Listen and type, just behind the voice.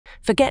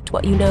Forget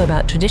what you know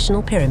about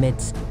traditional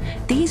pyramids.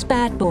 These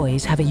bad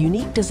boys have a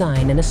unique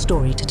design and a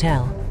story to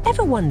tell.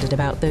 Ever wondered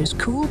about those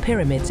cool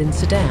pyramids in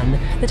Sudan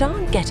that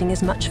aren't getting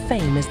as much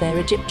fame as their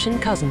Egyptian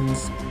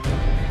cousins?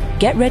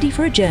 Get ready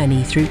for a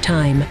journey through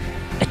time,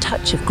 a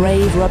touch of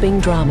grave-robbing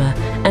drama,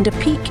 and a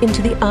peek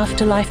into the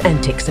afterlife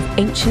antics of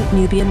ancient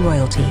Nubian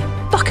royalty.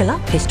 Buckle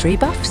up, history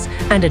buffs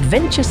and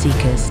adventure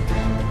seekers.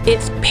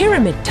 It's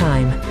pyramid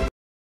time!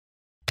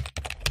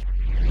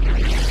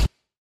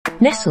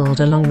 Nestled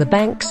along the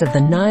banks of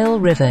the Nile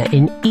River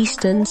in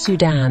eastern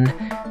Sudan,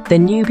 the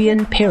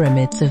Nubian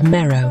pyramids of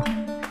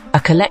Meroë, a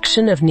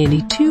collection of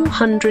nearly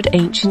 200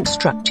 ancient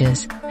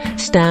structures,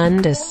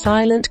 stand as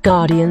silent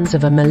guardians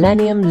of a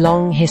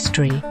millennium-long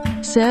history,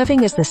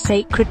 serving as the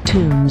sacred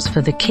tombs for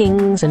the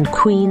kings and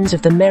queens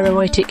of the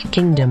Meriotic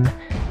kingdom.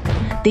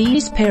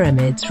 These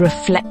pyramids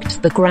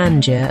reflect the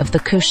grandeur of the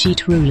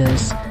Kushite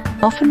rulers,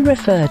 often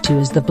referred to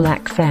as the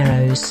Black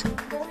Pharaohs.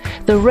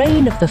 The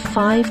reign of the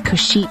 5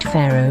 Kushite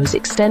pharaohs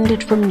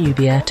extended from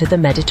Nubia to the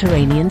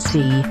Mediterranean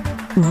Sea,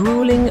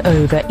 ruling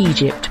over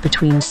Egypt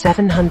between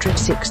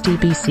 760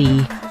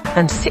 BC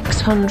and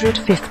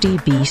 650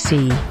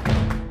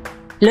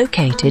 BC.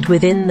 Located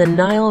within the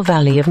Nile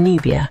Valley of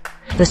Nubia,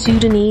 the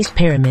Sudanese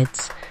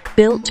pyramids,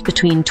 built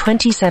between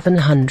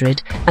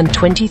 2700 and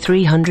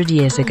 2300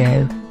 years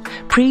ago,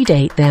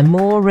 predate their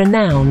more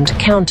renowned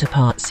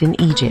counterparts in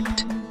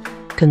Egypt.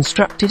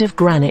 Constructed of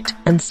granite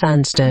and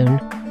sandstone,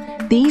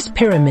 these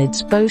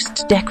pyramids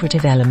boast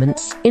decorative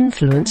elements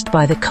influenced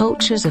by the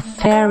cultures of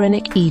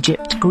Pharaonic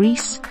Egypt,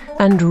 Greece,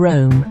 and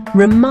Rome.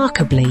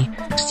 Remarkably,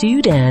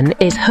 Sudan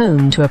is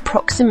home to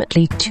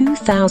approximately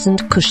 2,000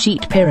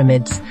 Kushite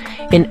pyramids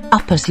in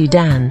Upper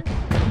Sudan,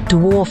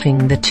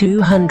 dwarfing the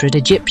 200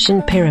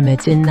 Egyptian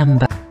pyramids in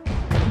number.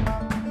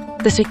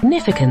 The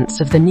significance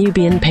of the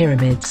Nubian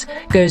pyramids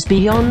goes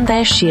beyond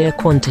their sheer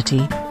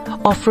quantity,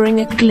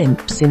 offering a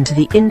glimpse into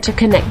the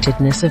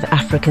interconnectedness of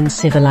African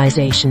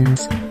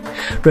civilizations,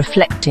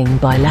 reflecting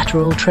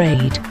bilateral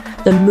trade,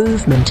 the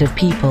movement of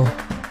people,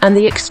 and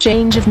the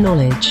exchange of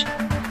knowledge.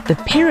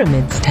 The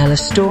pyramids tell a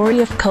story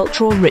of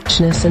cultural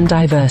richness and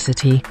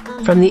diversity,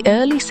 from the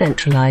early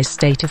centralized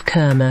state of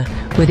Kerma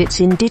with its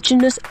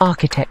indigenous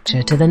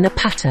architecture to the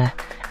Napata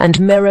and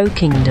Meroë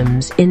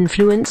kingdoms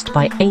influenced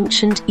by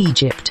ancient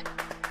Egypt.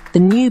 The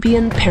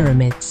Nubian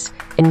pyramids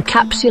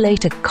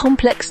encapsulate a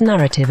complex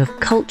narrative of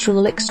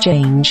cultural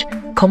exchange,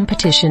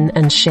 competition,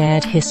 and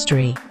shared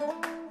history.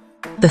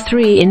 The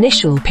 3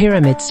 initial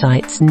pyramid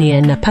sites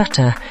near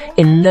Napata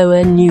in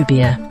Lower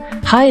Nubia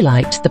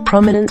highlight the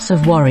prominence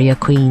of warrior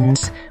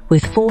queens,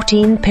 with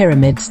 14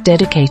 pyramids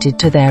dedicated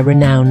to their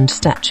renowned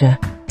stature.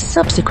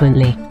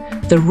 Subsequently,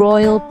 the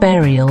royal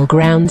burial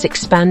grounds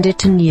expanded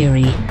to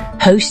Nuri,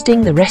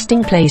 hosting the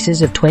resting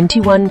places of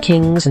 21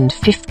 kings and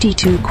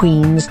 52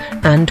 queens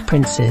and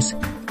princes,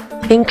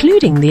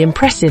 including the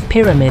impressive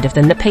pyramid of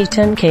the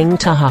Napatan king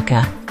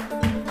Tahaka,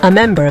 a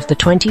member of the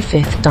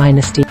 25th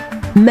dynasty.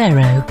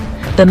 Meroë,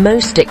 the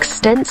most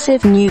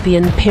extensive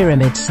Nubian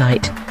pyramid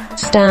site,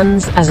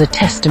 stands as a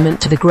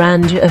testament to the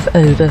grandeur of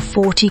over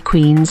 40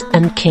 queens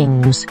and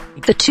kings.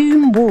 The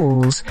tomb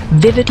walls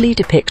vividly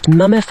depict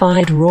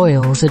mummified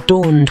royals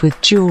adorned with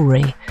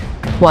jewelry,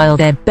 while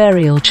their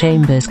burial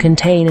chambers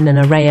contain an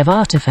array of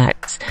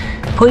artifacts,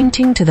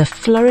 pointing to the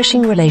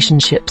flourishing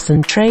relationships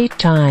and trade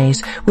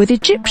ties with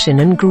Egyptian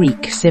and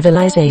Greek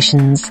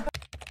civilizations.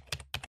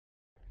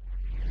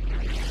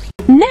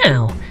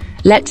 Now,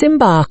 let's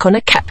embark on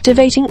a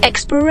captivating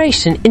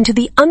exploration into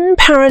the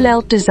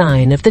unparalleled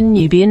design of the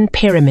Nubian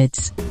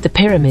pyramids. The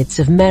pyramids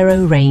of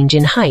Meroë range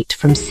in height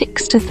from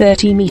 6 to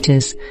 30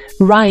 meters,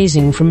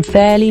 rising from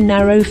fairly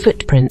narrow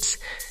footprints,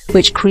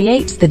 which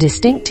creates the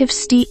distinctive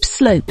steep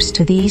slopes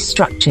to these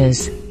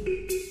structures.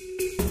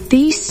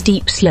 These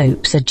steep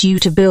slopes are due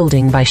to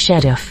building by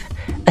Sheduf,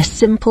 a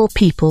simple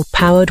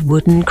people-powered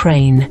wooden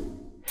crane.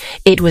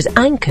 It was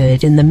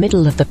anchored in the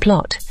middle of the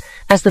plot,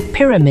 as the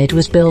pyramid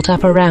was built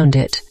up around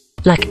it.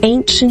 Like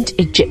ancient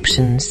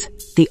Egyptians,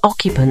 the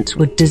occupants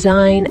would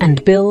design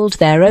and build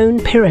their own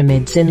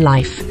pyramids in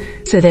life,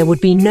 so there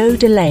would be no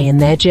delay in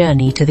their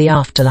journey to the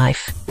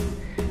afterlife.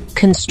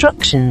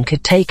 Construction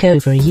could take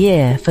over a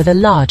year for the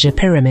larger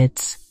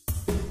pyramids.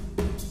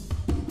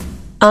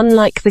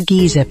 Unlike the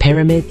Giza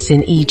pyramids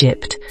in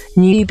Egypt,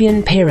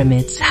 Nubian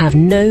pyramids have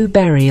no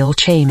burial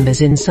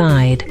chambers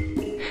inside.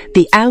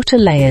 The outer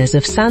layers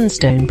of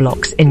sandstone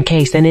blocks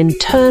encase an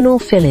internal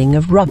filling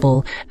of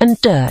rubble and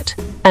dirt,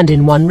 and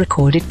in one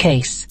recorded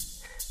case,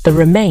 the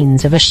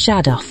remains of a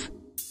shaduf.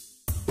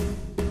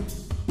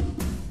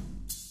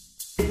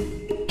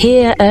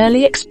 Here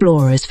early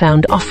explorers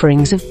found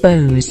offerings of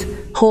bows,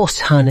 horse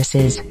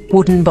harnesses,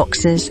 wooden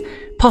boxes,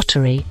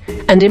 pottery,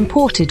 and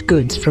imported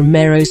goods from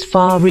Meroë's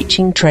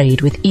far-reaching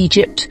trade with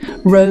Egypt,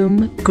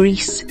 Rome,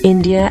 Greece,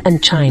 India,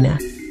 and China.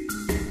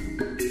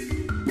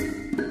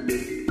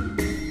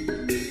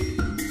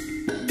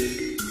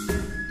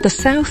 The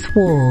south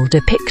wall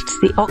depicts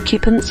the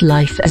occupant's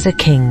life as a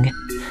king.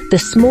 The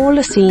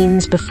smaller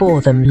scenes before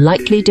them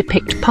likely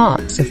depict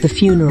parts of the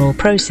funeral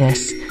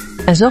process,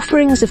 as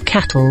offerings of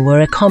cattle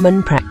were a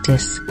common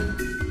practice.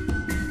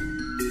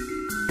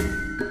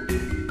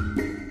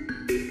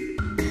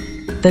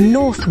 The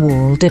north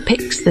wall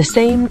depicts the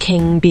same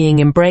king being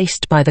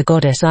embraced by the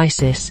goddess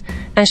Isis,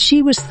 as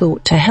she was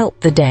thought to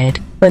help the dead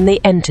when they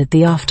entered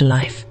the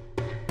afterlife.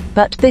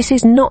 But this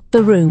is not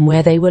the room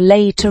where they were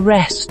laid to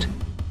rest.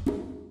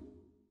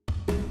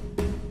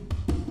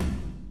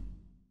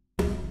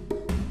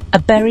 A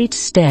buried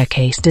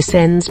staircase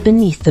descends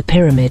beneath the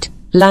pyramid,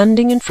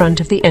 landing in front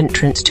of the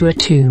entrance to a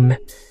tomb.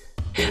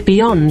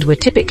 Beyond were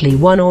typically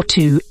one or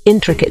two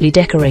intricately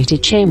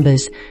decorated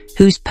chambers,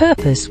 whose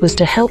purpose was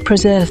to help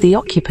preserve the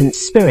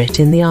occupant's spirit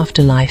in the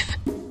afterlife.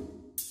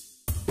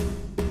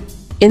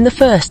 In the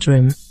first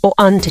room, or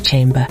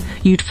antechamber,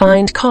 you'd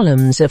find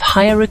columns of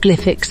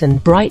hieroglyphics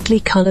and brightly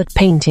coloured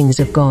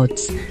paintings of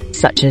gods,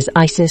 such as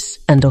Isis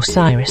and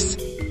Osiris.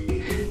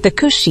 The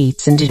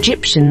Kushites and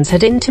Egyptians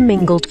had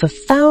intermingled for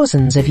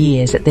thousands of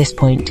years at this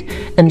point,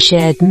 and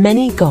shared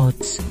many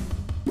gods.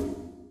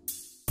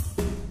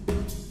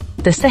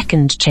 The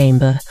second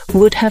chamber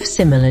would have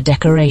similar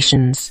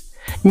decorations.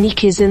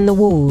 Niches in the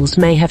walls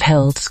may have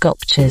held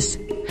sculptures.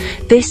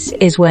 This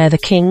is where the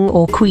king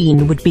or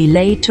queen would be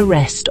laid to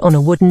rest on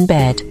a wooden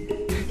bed.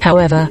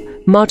 However,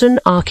 modern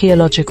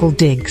archaeological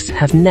digs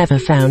have never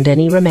found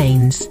any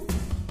remains.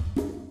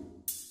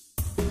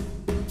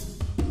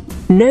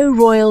 No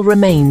royal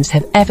remains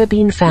have ever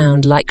been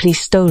found, likely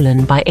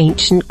stolen by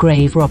ancient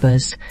grave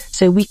robbers,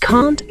 so we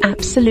can't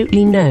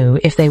absolutely know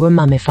if they were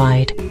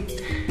mummified.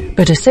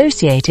 But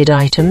associated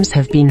items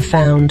have been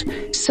found: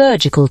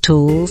 surgical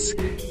tools,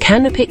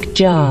 canopic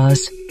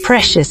jars,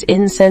 precious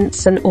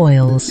incense and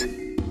oils.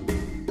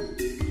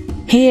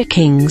 Here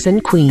kings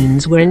and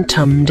queens were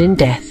entombed in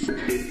death,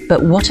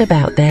 but what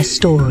about their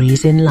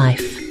stories in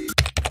life?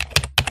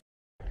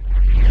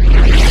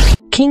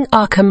 King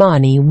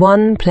Arkamani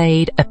I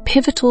played a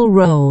pivotal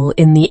role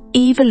in the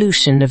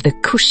evolution of the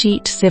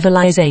Kushite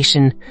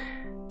civilization,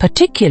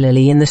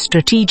 particularly in the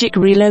strategic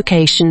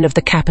relocation of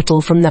the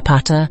capital from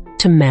Napata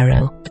to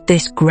Meroë.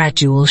 This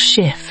gradual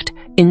shift,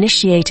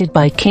 initiated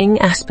by King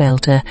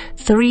Aspelta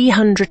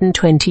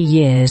 320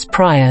 years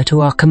prior to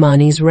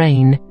Arkamani's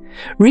reign,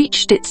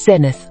 reached its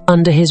zenith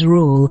under his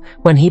rule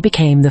when he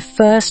became the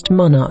first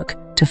monarch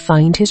to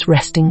find his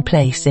resting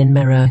place in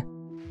Meroë.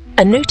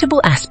 A notable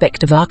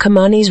aspect of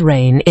Arkamani's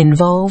reign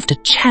involved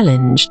a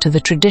challenge to the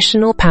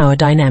traditional power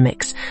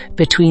dynamics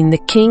between the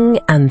king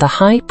and the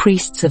high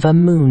priests of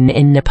Amun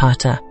in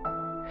Napata.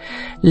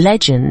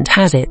 Legend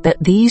has it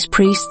that these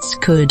priests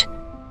could,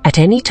 at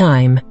any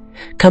time,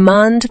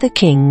 command the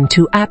king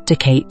to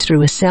abdicate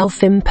through a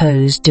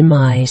self-imposed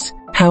demise.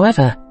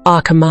 However,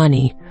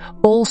 Arkamani,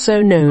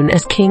 also known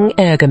as King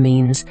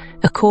Ergamenes,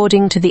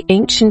 according to the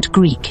ancient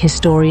Greek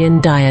historian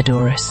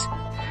Diodorus,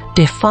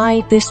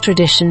 defied this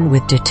tradition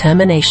with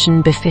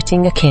determination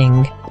befitting a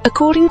king.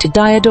 According to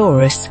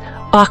Diodorus,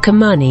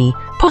 Arkamani,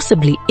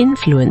 possibly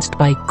influenced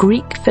by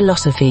Greek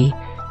philosophy,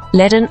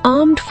 led an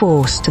armed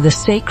force to the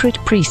sacred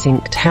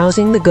precinct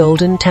housing the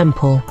Golden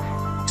Temple,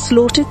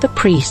 slaughtered the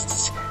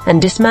priests, and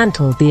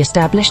dismantled the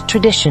established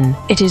tradition.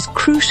 It is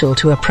crucial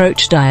to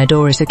approach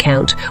Diodorus'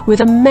 account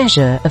with a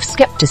measure of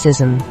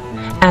skepticism,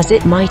 as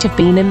it might have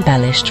been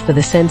embellished for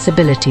the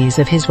sensibilities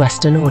of his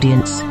Western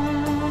audience.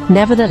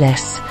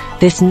 Nevertheless,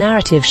 this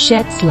narrative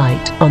sheds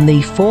light on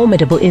the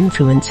formidable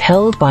influence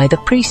held by the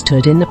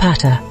priesthood in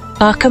Napata.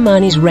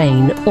 Arkamani's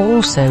reign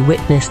also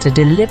witnessed a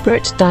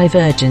deliberate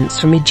divergence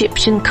from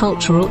Egyptian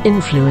cultural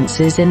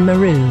influences in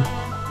Meroë.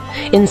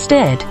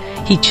 Instead,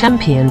 he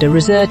championed a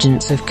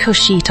resurgence of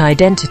Kushite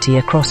identity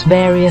across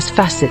various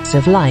facets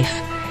of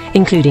life,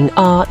 including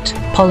art,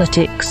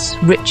 politics,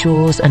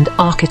 rituals, and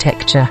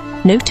architecture.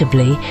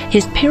 Notably,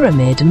 his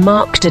pyramid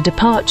marked a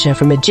departure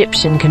from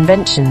Egyptian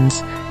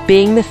conventions,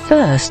 being the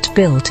first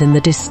built in the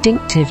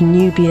distinctive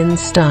Nubian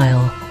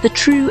style. The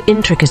true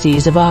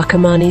intricacies of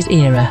Arkamani's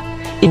era,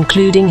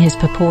 including his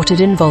purported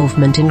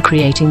involvement in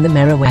creating the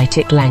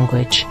Meriotic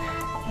language,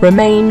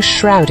 remain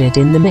shrouded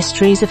in the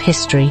mysteries of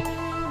history.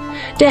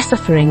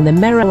 Deciphering the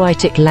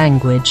Meriotic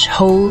language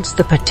holds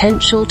the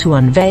potential to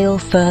unveil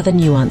further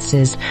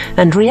nuances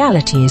and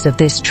realities of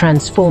this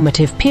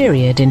transformative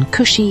period in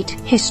Kushite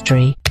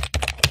history.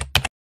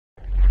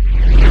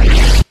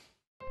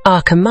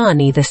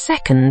 Arkamani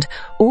II,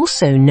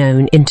 also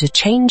known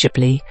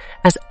interchangeably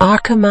as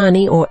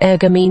Arkamani or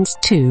Ergamenes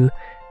II,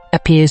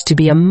 appears to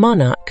be a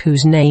monarch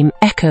whose name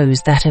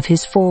echoes that of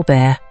his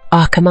forebear,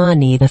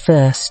 Arkamani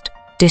I,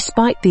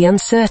 despite the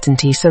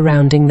uncertainty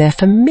surrounding their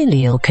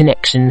familial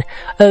connection,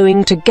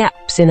 owing to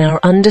gaps in our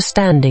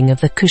understanding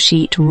of the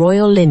Kushite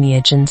royal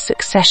lineage and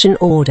succession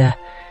order.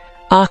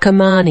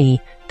 Arkamani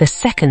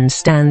II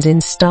stands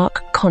in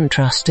stark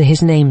contrast to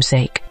his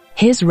namesake.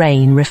 His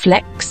reign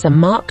reflects a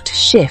marked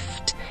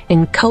shift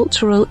in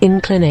cultural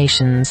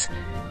inclinations,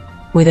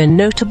 with a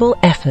notable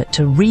effort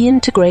to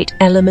reintegrate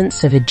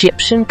elements of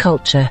Egyptian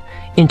culture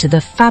into the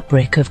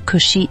fabric of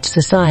Kushite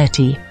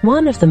society.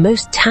 One of the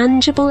most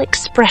tangible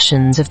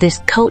expressions of this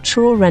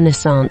cultural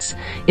renaissance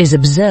is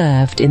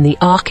observed in the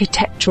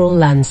architectural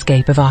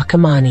landscape of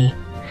Arkamani.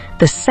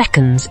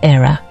 II's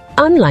era.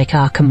 Unlike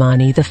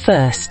Arkamani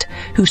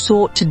I, who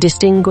sought to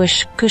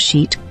distinguish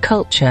Kushite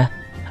culture,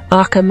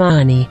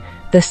 Arkamani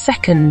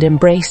II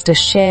embraced a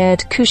shared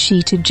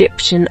Kushite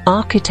Egyptian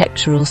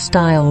architectural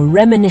style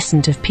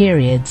reminiscent of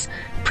periods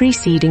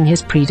preceding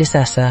his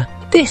predecessor.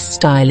 This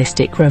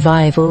stylistic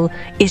revival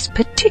is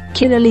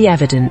particularly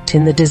evident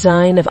in the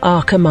design of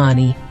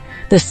Arkamani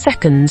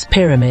II's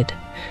pyramid,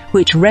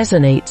 which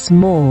resonates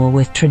more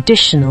with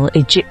traditional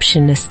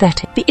Egyptian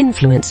aesthetic. The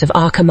influence of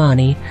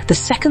Arkamani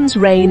II's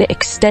reign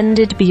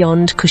extended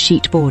beyond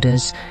Kushite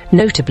borders,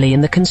 notably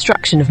in the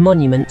construction of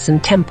monuments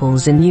and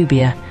temples in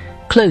Nubia,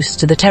 close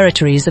to the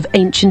territories of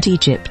ancient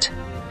Egypt.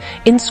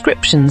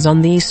 Inscriptions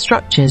on these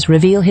structures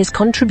reveal his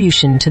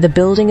contribution to the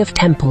building of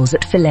temples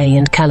at Philae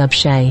and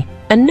Kalabshe.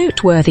 A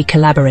noteworthy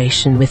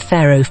collaboration with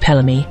Pharaoh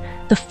Ptolemy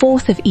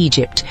IV of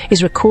Egypt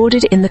is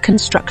recorded in the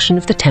construction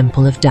of the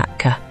Temple of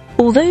Dacca.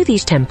 Although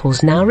these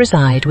temples now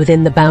reside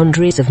within the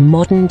boundaries of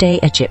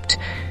modern-day Egypt,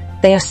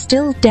 they are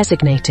still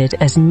designated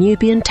as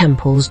Nubian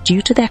temples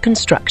due to their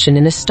construction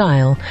in a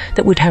style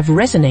that would have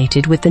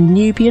resonated with the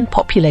Nubian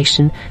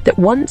population that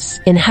once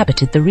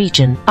inhabited the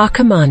region.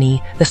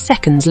 Arkamani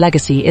II's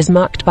legacy is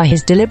marked by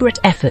his deliberate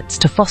efforts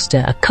to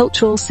foster a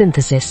cultural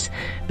synthesis,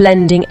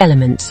 blending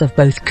elements of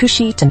both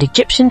Kushite and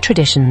Egyptian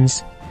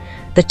traditions.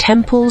 The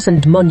temples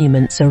and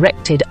monuments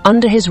erected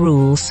under his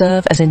rule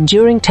serve as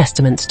enduring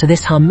testaments to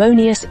this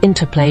harmonious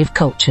interplay of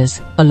cultures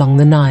along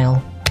the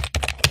Nile.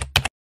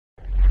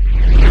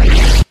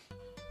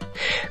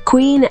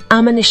 Queen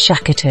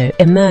Amanishakheto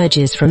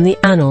emerges from the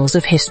annals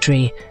of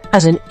history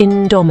as an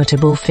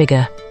indomitable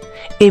figure,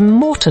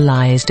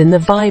 immortalized in the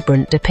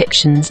vibrant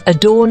depictions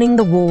adorning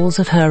the walls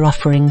of her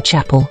offering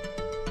chapel.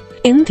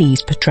 In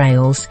these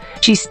portrayals,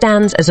 she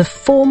stands as a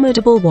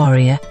formidable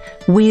warrior,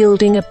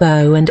 wielding a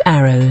bow and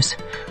arrows,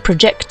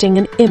 projecting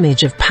an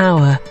image of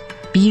power,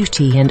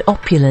 beauty and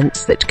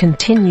opulence that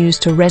continues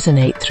to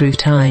resonate through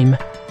time.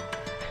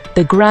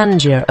 The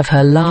grandeur of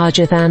her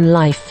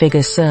larger-than-life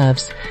figure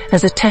serves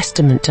as a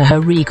testament to her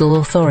regal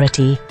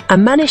authority.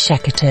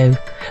 Amanishakheto,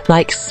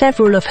 like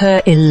several of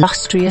her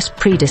illustrious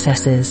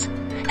predecessors,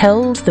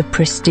 held the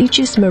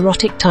prestigious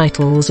Merotic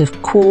titles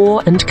of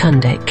Kor and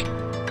Kandek.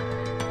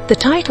 The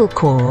title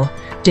Kor,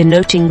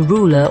 denoting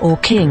ruler or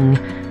king,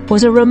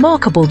 was a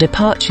remarkable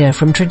departure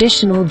from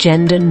traditional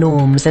gender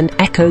norms and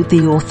echoed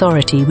the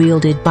authority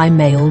wielded by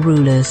male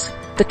rulers.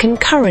 The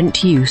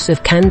concurrent use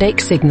of Kandake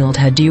signaled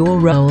her dual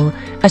role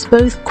as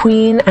both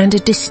queen and a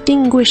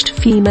distinguished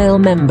female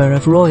member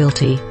of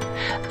royalty,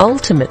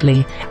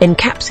 ultimately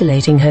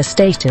encapsulating her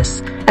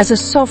status as a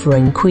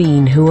sovereign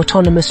queen who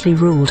autonomously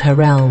ruled her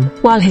realm.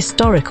 While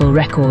historical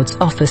records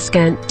offer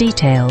scant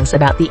details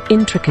about the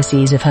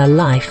intricacies of her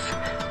life,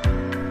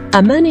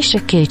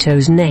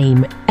 Amanishaketo's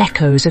name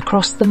echoes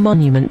across the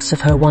monuments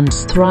of her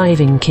once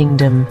thriving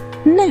kingdom.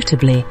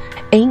 Notably,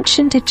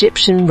 ancient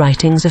Egyptian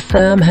writings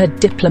affirm her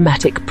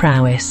diplomatic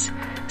prowess,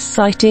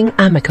 citing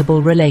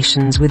amicable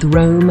relations with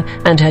Rome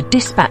and her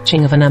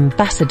dispatching of an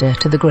ambassador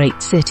to the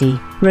great city.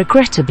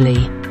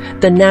 Regrettably,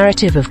 the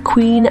narrative of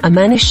Queen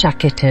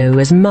Amanishakheto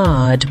was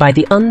marred by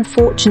the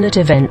unfortunate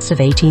events of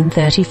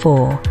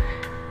 1834,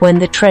 when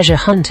the treasure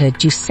hunter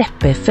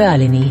Giuseppe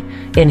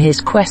Ferlini, in his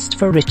quest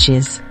for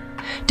riches,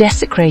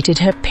 desecrated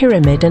her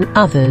pyramid and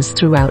others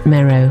throughout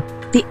Meroë.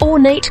 The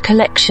ornate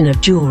collection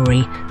of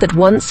jewelry that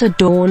once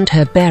adorned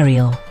her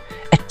burial,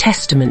 a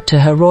testament to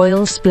her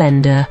royal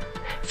splendor,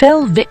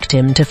 fell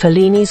victim to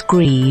Ferlini's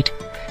greed,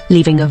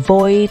 leaving a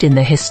void in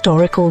the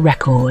historical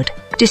record.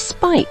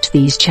 Despite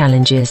these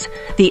challenges,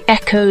 the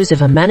echoes of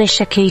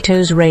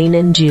Amanishaketo's reign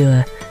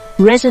endure,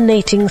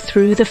 resonating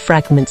through the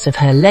fragments of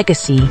her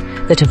legacy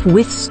that have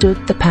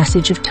withstood the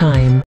passage of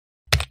time.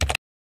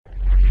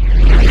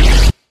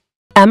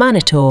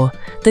 Amanitore,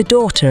 the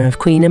daughter of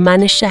Queen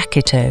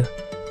Amanishakheto,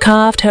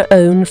 carved her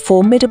own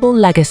formidable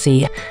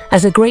legacy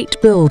as a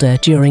great builder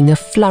during a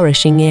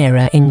flourishing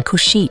era in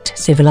Kushite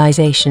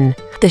civilization.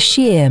 The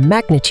sheer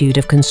magnitude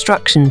of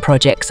construction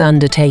projects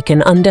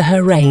undertaken under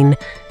her reign,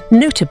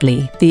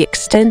 notably the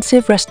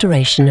extensive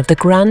restoration of the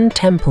Grand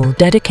Temple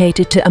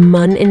dedicated to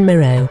Amun in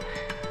Meroë,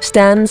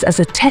 stands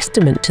as a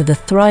testament to the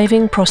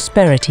thriving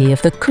prosperity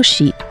of the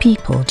Kushite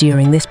people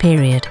during this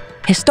period.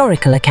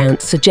 Historical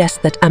accounts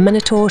suggest that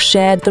Amanitore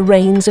shared the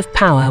reins of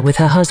power with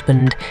her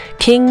husband,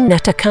 King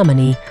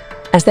Arkamani,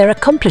 as their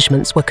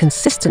accomplishments were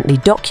consistently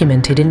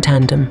documented in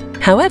tandem.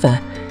 However,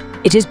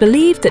 it is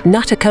believed that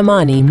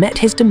Arkamani met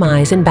his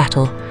demise in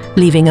battle,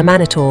 leaving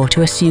Amanitore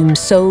to assume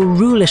sole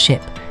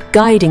rulership,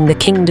 guiding the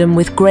kingdom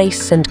with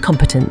grace and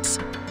competence.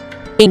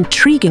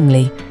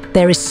 Intriguingly,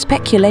 there is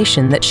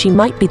speculation that she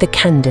might be the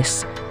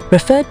Candace,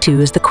 referred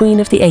to as the Queen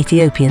of the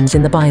Ethiopians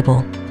in the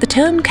Bible. The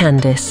term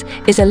Candace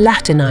is a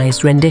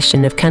Latinized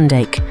rendition of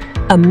Kandake,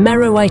 a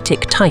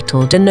Meroitic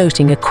title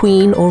denoting a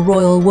queen or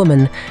royal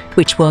woman,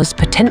 which was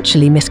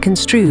potentially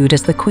misconstrued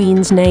as the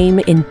queen's name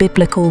in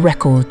biblical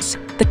records.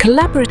 The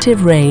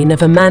collaborative reign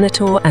of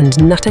Amanitore and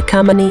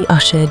Arkamani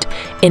ushered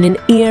in an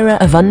era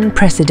of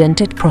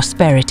unprecedented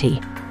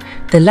prosperity,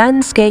 the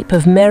landscape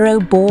of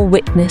Meroë bore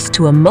witness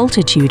to a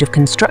multitude of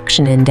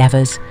construction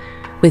endeavors,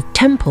 with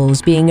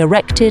temples being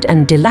erected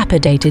and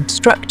dilapidated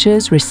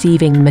structures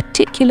receiving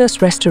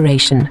meticulous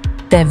restoration.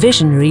 Their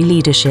visionary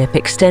leadership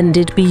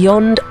extended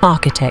beyond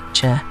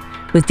architecture,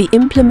 with the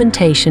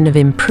implementation of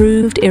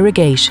improved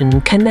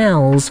irrigation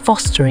canals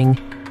fostering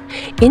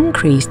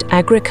increased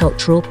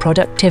agricultural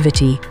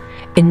productivity,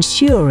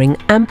 ensuring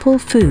ample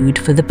food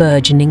for the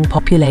burgeoning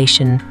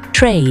population.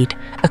 Trade,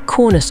 a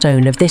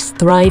cornerstone of this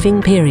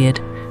thriving period,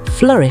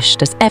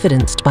 flourished as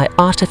evidenced by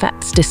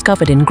artifacts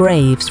discovered in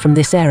graves from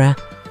this era.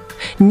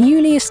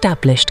 Newly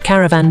established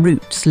caravan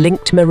routes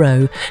linked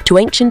Meroë to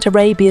ancient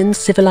Arabian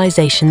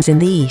civilizations in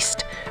the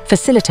east,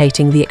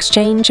 facilitating the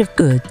exchange of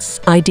goods,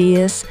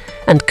 ideas,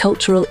 and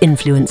cultural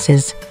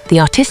influences.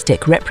 The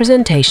artistic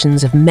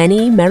representations of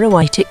many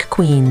Meriotic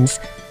queens,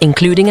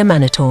 including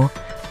Amanitore,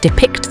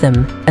 depict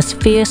them as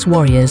fierce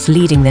warriors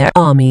leading their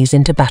armies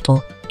into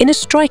battle. In a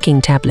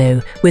striking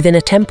tableau within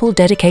a temple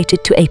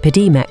dedicated to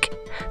Epidemic,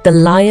 the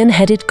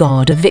lion-headed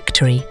god of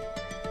victory,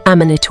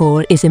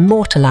 Amanitore is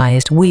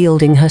immortalized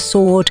wielding her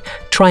sword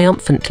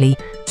triumphantly,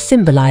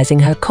 symbolizing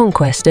her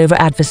conquest over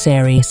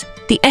adversaries.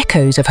 The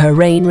echoes of her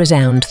reign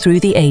resound through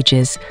the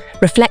ages,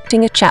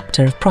 reflecting a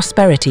chapter of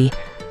prosperity,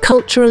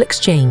 cultural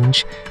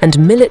exchange, and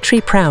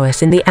military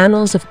prowess in the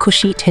annals of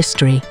Kushite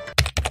history.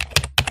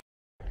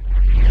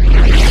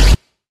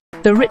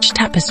 The rich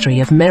tapestry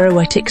of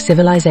Meriotic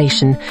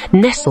civilization,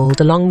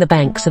 nestled along the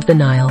banks of the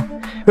Nile,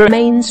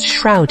 remains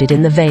shrouded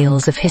in the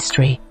veils of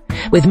history,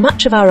 with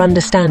much of our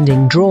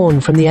understanding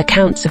drawn from the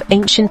accounts of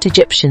ancient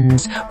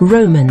Egyptians,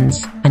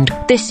 Romans, and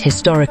this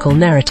historical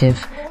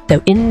narrative,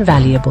 though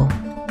invaluable,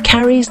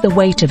 carries the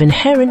weight of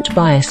inherent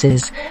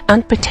biases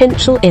and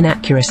potential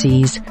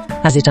inaccuracies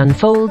as it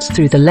unfolds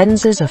through the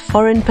lenses of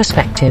foreign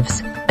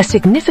perspectives. A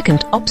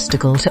significant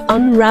obstacle to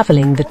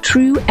unraveling the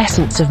true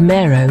essence of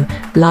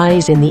Meroë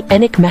lies in the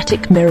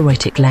enigmatic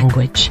Meriotic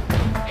language,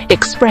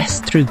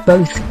 expressed through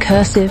both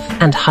cursive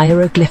and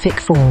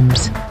hieroglyphic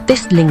forms.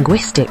 This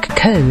linguistic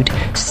code,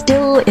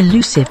 still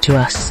elusive to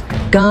us,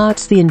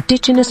 guards the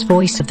indigenous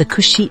voice of the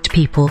Kushite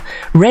people,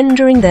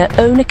 rendering their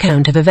own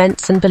account of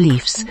events and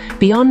beliefs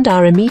beyond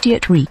our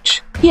immediate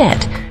reach.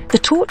 Yet, the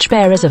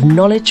torchbearers of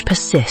knowledge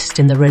persist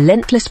in the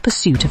relentless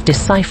pursuit of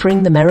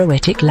deciphering the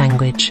Meriotic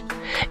language,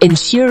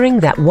 ensuring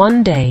that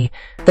one day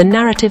the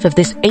narrative of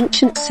this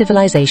ancient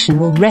civilization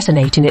will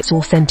resonate in its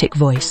authentic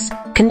voice.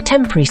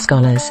 Contemporary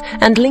scholars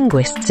and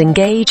linguists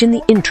engage in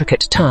the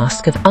intricate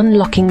task of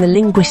unlocking the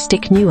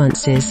linguistic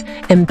nuances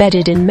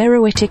embedded in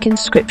Meriotic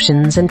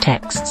inscriptions and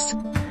texts.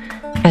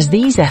 As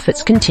these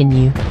efforts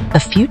continue, a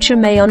future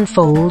may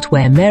unfold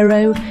where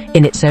Meroë,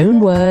 in its own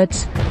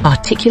words,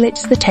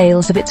 articulates the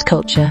tales of its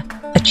culture,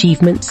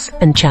 achievements,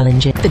 and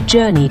challenges. The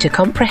journey to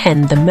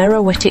comprehend the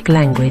Meriotic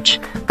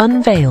language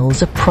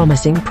unveils a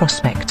promising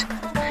prospect.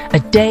 A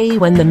day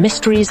when the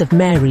mysteries of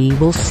Meroë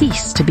will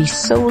cease to be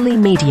solely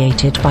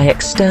mediated by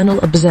external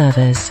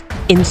observers.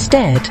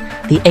 Instead,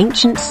 the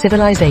ancient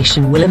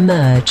civilization will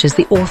emerge as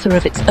the author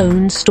of its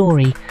own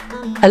story,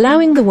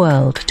 allowing the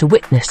world to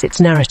witness its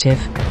narrative,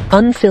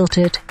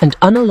 unfiltered and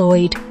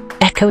unalloyed,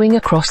 echoing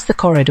across the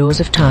corridors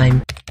of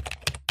time.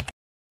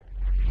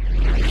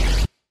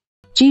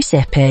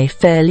 Giuseppe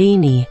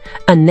Ferlini,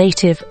 a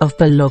native of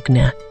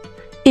Bologna,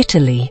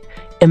 Italy,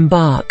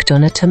 embarked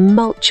on a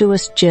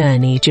tumultuous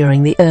journey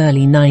during the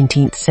early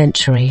 19th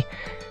century,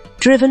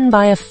 driven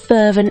by a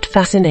fervent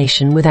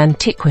fascination with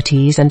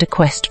antiquities and a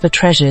quest for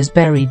treasures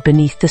buried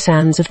beneath the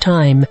sands of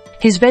time.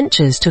 His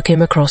ventures took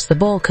him across the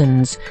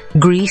Balkans,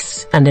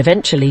 Greece, and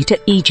eventually to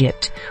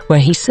Egypt, where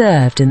he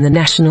served in the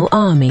national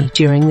army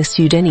during the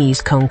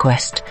Sudanese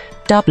conquest,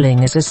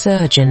 doubling as a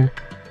surgeon.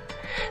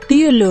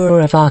 The allure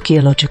of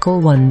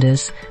archaeological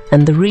wonders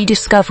and the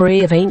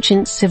rediscovery of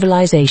ancient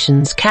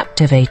civilizations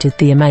captivated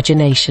the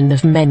imagination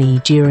of many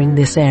during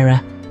this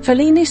era.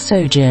 Ferlini's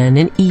sojourn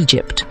in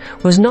Egypt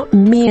was not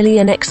merely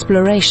an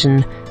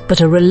exploration,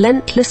 but a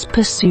relentless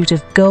pursuit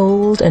of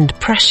gold and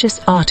precious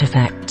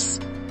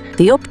artifacts.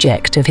 The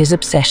object of his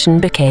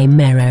obsession became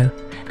Meroë,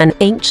 an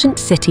ancient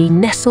city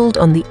nestled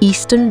on the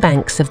eastern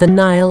banks of the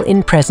Nile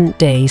in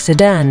present-day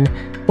Sudan,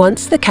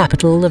 once the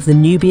capital of the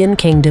Nubian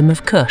kingdom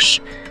of Kush.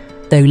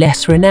 Though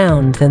less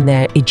renowned than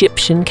their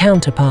Egyptian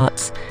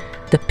counterparts,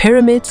 the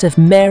pyramids of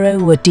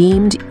Meroë were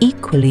deemed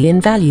equally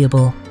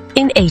invaluable.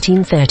 In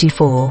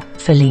 1834,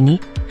 Ferlini,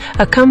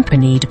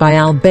 accompanied by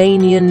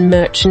Albanian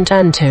merchant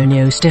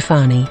Antonio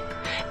Stefani,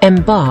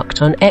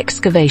 embarked on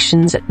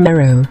excavations at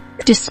Meroë.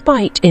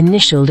 Despite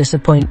initial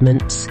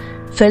disappointments,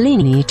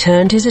 Ferlini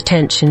turned his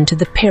attention to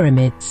the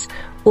pyramids,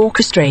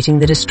 orchestrating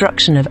the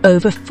destruction of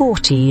over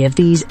 40 of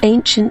these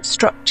ancient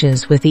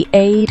structures with the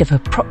aid of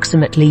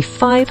approximately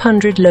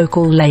 500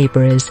 local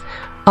laborers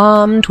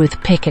armed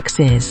with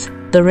pickaxes.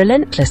 The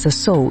relentless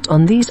assault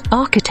on these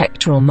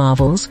architectural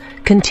marvels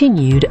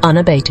continued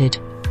unabated,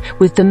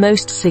 with the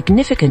most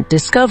significant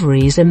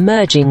discoveries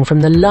emerging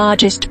from the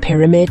largest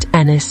pyramid,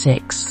 Anis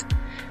VI.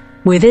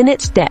 Within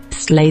its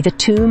depths lay the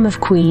tomb of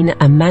Queen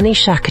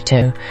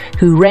Amanishakheto,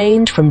 who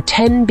reigned from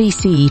 10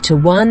 BC to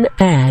 1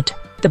 AD.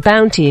 The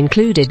bounty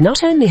included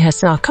not only her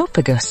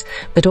sarcophagus,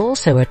 but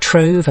also a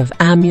trove of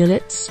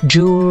amulets,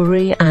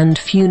 jewelry, and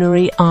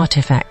funerary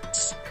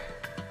artifacts.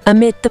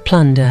 Amid the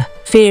plunder,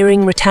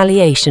 fearing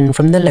retaliation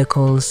from the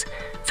locals,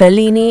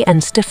 Ferlini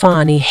and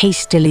Stefani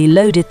hastily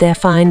loaded their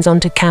finds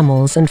onto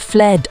camels and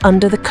fled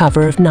under the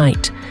cover of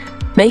night,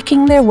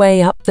 making their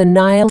way up the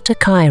Nile to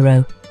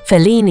Cairo.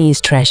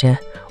 Ferlini's treasure,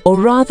 or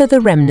rather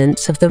the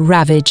remnants of the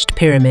ravaged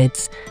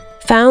pyramids,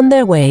 found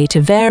their way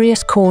to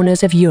various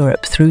corners of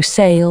Europe through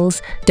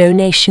sales,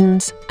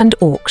 donations, and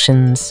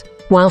auctions.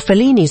 While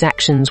Ferlini's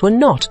actions were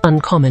not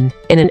uncommon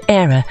in an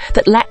era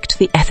that lacked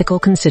the ethical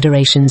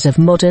considerations of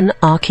modern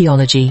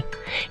archaeology,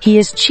 he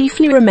is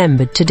chiefly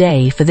remembered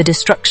today for the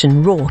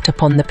destruction wrought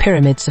upon the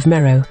pyramids of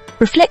Meroë.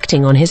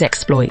 Reflecting on his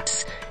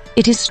exploits,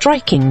 it is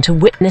striking to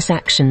witness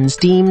actions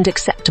deemed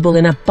acceptable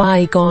in a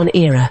bygone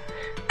era,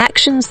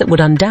 actions that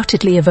would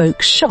undoubtedly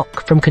evoke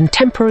shock from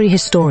contemporary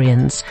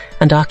historians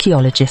and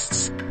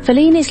archaeologists.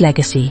 Ferlini's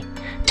legacy,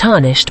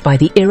 tarnished by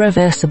the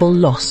irreversible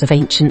loss of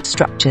ancient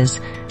structures,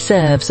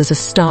 serves as a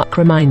stark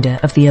reminder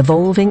of the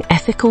evolving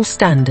ethical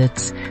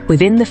standards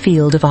within the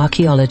field of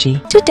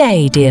archaeology.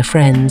 Today, dear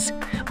friends,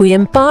 we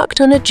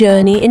embarked on a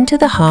journey into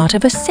the heart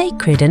of a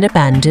sacred and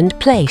abandoned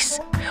place,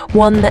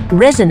 one that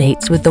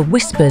resonates with the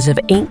whispers of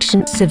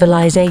ancient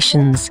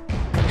civilizations.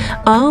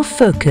 Our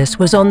focus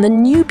was on the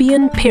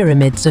Nubian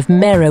pyramids of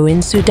Meroë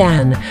in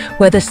Sudan,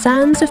 where the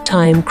sands of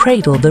time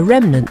cradle the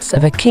remnants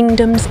of a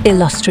kingdom's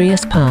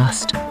illustrious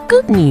past.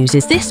 Good news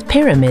is this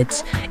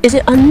pyramids is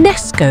a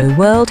UNESCO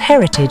World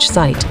Heritage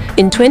Site.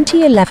 In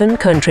 2011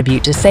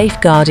 contribute to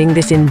safeguarding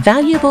this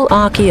invaluable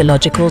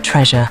archaeological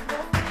treasure.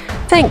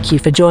 Thank you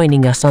for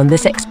joining us on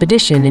this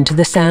expedition into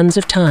the sands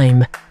of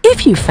time.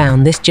 If you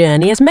found this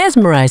journey as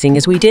mesmerizing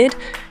as we did,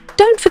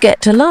 don't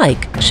forget to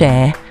like,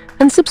 share,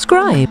 and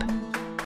subscribe.